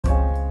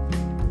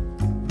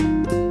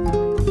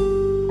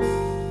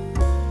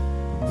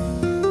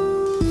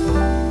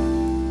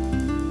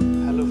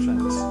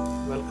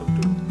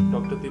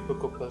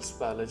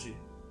biology.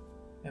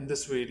 In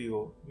this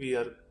video, we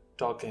are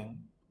talking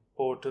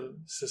portal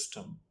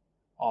system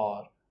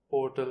or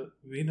portal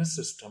venous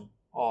system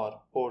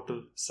or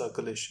portal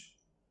circulation.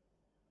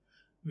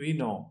 We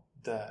know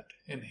that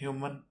in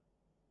human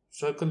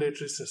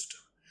circulatory system,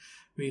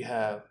 we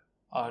have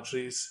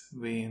arteries,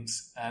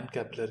 veins, and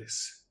capillaries.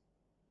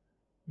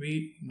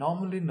 We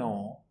normally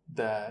know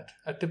that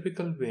a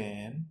typical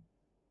vein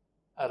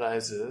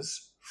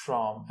arises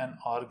from an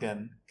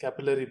organ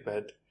capillary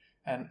bed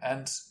and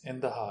ends in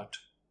the heart.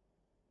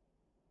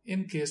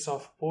 In case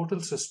of portal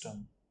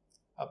system,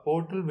 a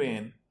portal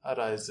vein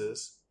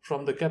arises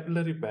from the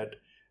capillary bed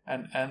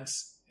and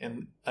ends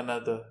in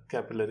another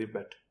capillary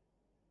bed.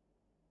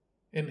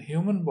 In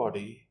human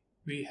body,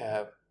 we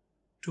have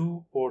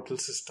two portal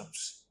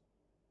systems,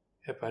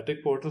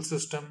 hepatic portal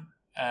system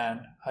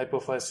and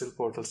hypophyseal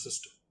portal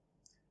system.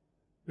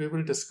 We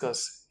will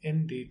discuss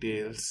in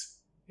details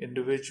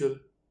individual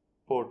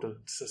portal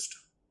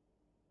system.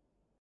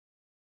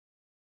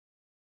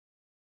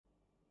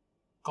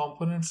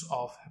 Components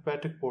of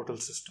hepatic portal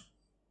system.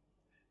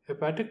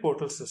 Hepatic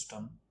portal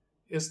system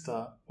is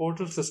the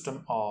portal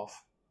system of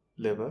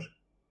liver.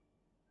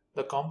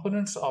 The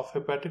components of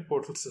hepatic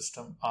portal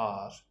system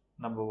are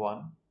number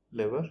 1,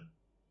 liver,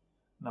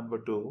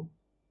 number 2,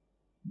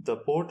 the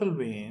portal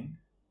vein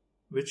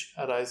which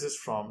arises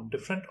from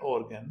different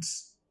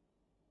organs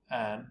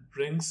and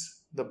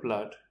brings the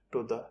blood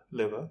to the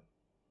liver,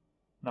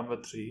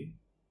 number 3,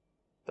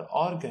 the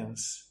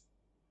organs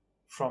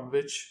from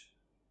which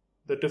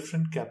the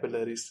different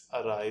capillaries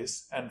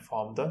arise and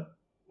form the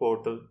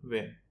portal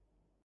vein.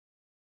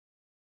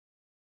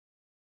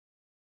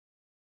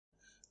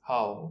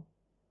 How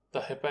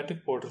the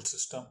hepatic portal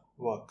system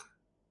work?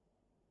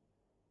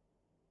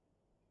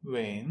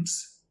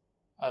 Veins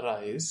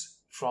arise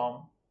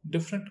from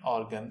different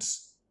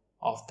organs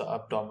of the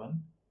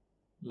abdomen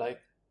like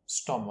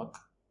stomach,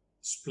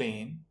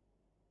 spleen,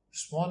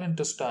 small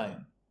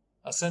intestine,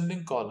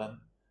 ascending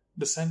colon,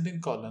 descending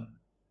colon,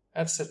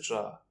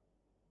 etc.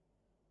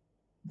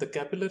 The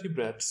capillary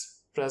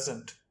beds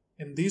present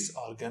in these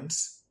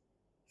organs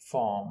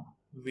form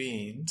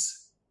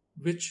veins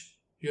which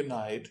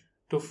unite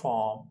to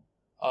form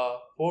a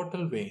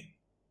portal vein.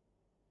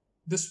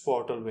 This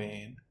portal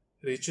vein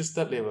reaches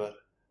the liver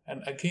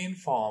and again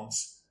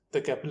forms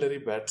the capillary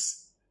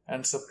beds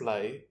and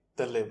supply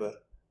the liver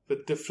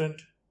with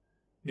different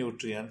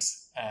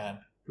nutrients and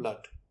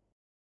blood.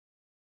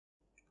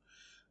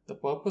 The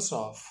purpose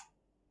of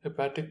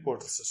hepatic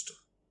portal system.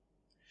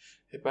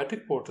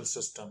 Hepatic portal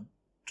system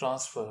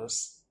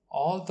transfers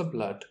all the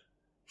blood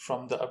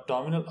from the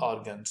abdominal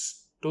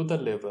organs to the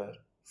liver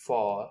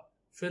for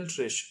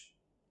filtration.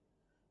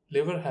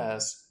 Liver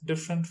has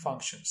different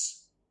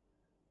functions.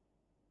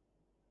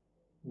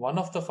 One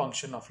of the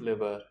function of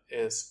liver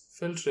is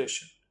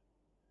filtration.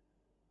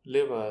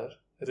 Liver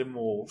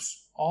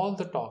removes all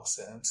the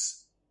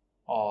toxins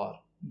or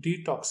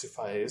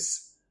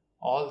detoxifies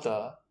all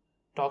the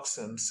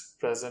toxins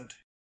present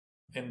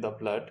in the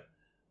blood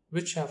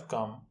which have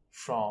come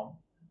from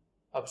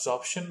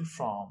absorption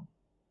from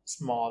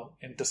small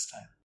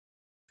intestine.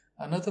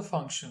 Another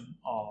function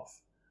of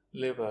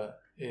liver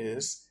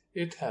is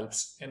it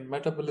helps in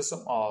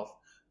metabolism of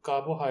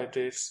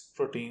carbohydrates,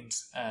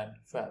 proteins, and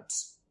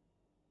fats.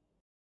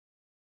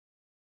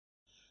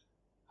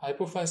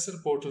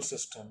 Hypophyseal portal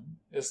system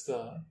is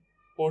the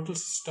portal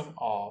system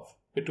of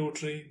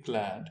pituitary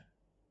gland.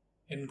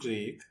 In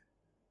Greek,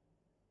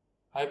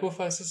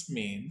 hypophysis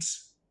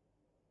means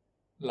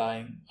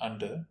lying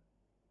under.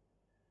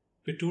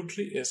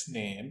 Pituitary is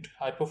named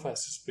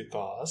hypophysis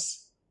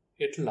because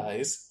it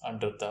lies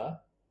under the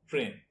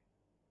brain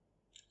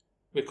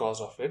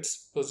because of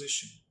its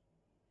position.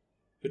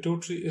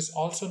 Pituitary is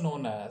also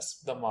known as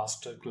the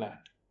master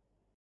gland.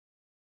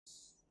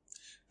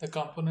 The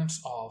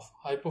components of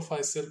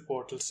hypophyseal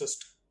portal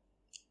system.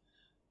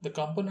 The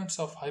components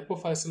of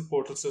hypophyseal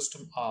portal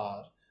system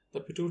are the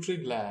pituitary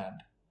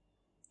gland,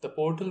 the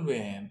portal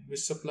vein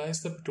which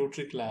supplies the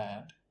pituitary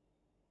gland,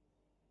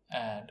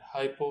 and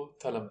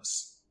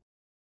hypothalamus.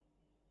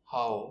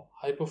 How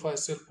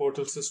hypophyseal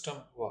portal system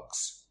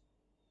works.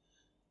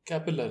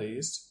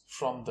 Capillaries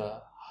from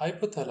the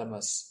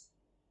hypothalamus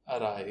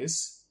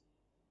arise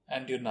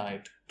and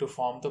unite to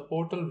form the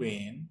portal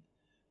vein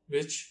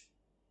which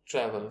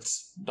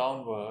travels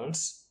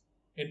downwards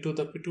into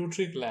the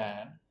pituitary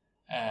gland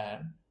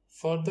and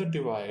further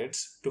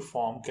divides to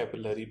form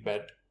capillary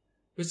bed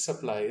which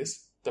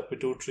supplies the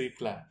pituitary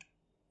gland.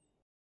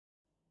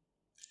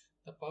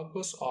 The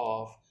purpose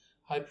of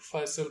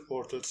hypophyseal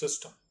portal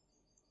system.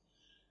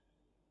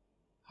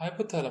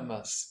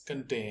 Hypothalamus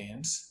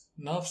contains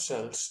nerve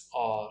cells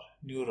or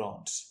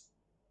neurons.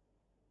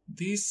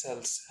 These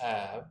cells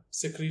have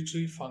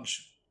secretory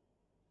function.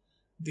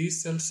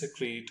 These cells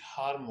secrete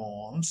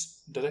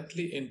hormones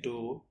directly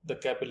into the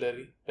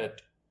capillary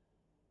bed,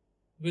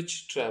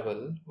 which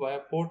travel via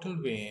portal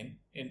vein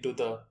into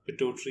the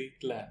pituitary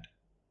gland,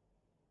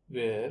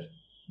 where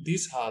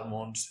these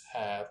hormones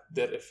have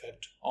their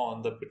effect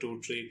on the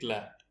pituitary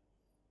gland.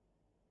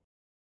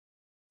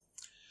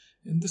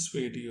 In this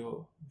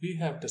video, we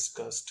have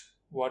discussed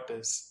what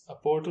is a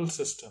portal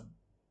system,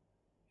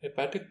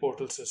 hepatic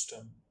portal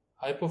system,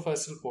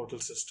 hypophyseal portal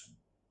system,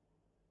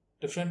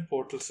 different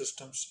portal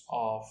systems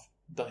of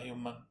the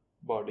human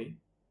body.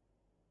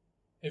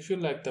 If you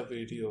like the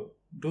video,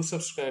 do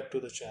subscribe to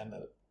the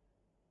channel,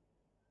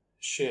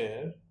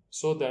 share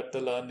so that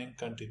the learning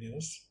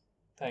continues.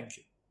 Thank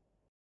you.